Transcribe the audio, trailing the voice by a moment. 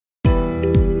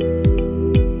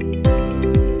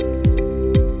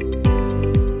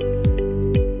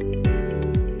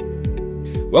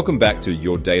Welcome back to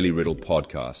your Daily Riddle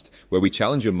podcast, where we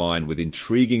challenge your mind with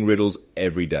intriguing riddles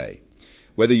every day.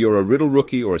 Whether you're a riddle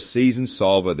rookie or a seasoned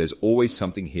solver, there's always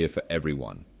something here for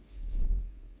everyone.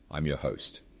 I'm your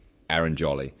host, Aaron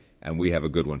Jolly, and we have a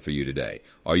good one for you today.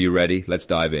 Are you ready? Let's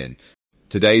dive in.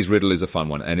 Today's riddle is a fun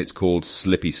one, and it's called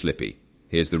Slippy Slippy.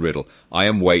 Here's the riddle. I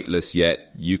am weightless, yet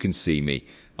you can see me.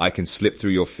 I can slip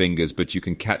through your fingers, but you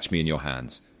can catch me in your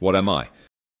hands. What am I?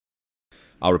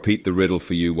 I'll repeat the riddle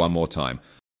for you one more time.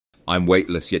 I'm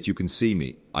weightless, yet you can see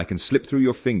me. I can slip through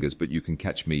your fingers, but you can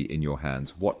catch me in your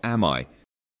hands. What am I?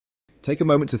 Take a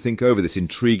moment to think over this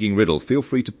intriguing riddle. Feel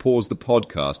free to pause the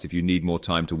podcast if you need more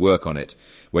time to work on it.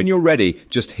 When you're ready,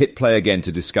 just hit play again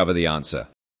to discover the answer.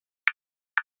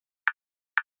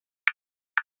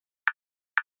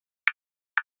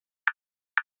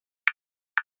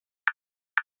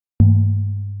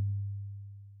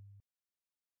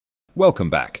 Welcome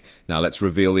back. Now let's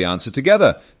reveal the answer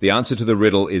together. The answer to the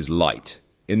riddle is light.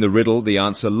 In the riddle, the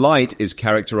answer light is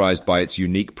characterized by its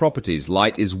unique properties.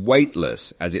 Light is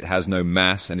weightless, as it has no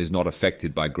mass and is not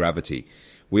affected by gravity.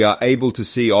 We are able to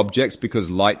see objects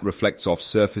because light reflects off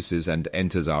surfaces and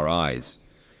enters our eyes.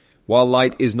 While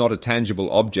light is not a tangible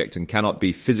object and cannot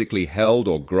be physically held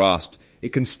or grasped, it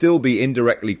can still be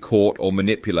indirectly caught or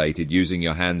manipulated using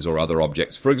your hands or other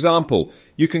objects. For example,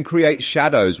 you can create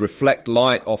shadows, reflect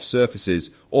light off surfaces,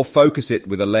 or focus it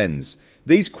with a lens.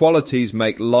 These qualities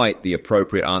make light the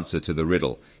appropriate answer to the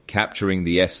riddle, capturing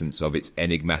the essence of its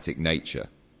enigmatic nature.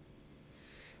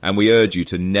 And we urge you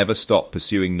to never stop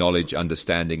pursuing knowledge,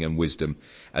 understanding, and wisdom,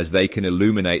 as they can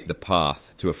illuminate the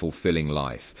path to a fulfilling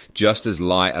life. Just as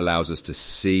light allows us to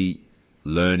see,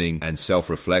 learning and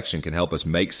self-reflection can help us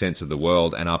make sense of the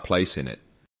world and our place in it.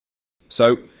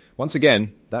 So, once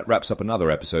again, that wraps up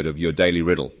another episode of Your Daily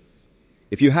Riddle.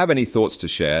 If you have any thoughts to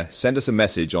share, send us a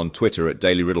message on Twitter at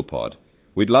Daily Riddle Pod.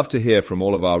 We'd love to hear from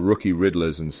all of our rookie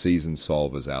riddlers and seasoned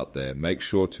solvers out there. Make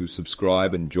sure to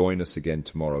subscribe and join us again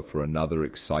tomorrow for another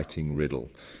exciting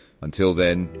riddle. Until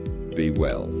then, be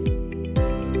well.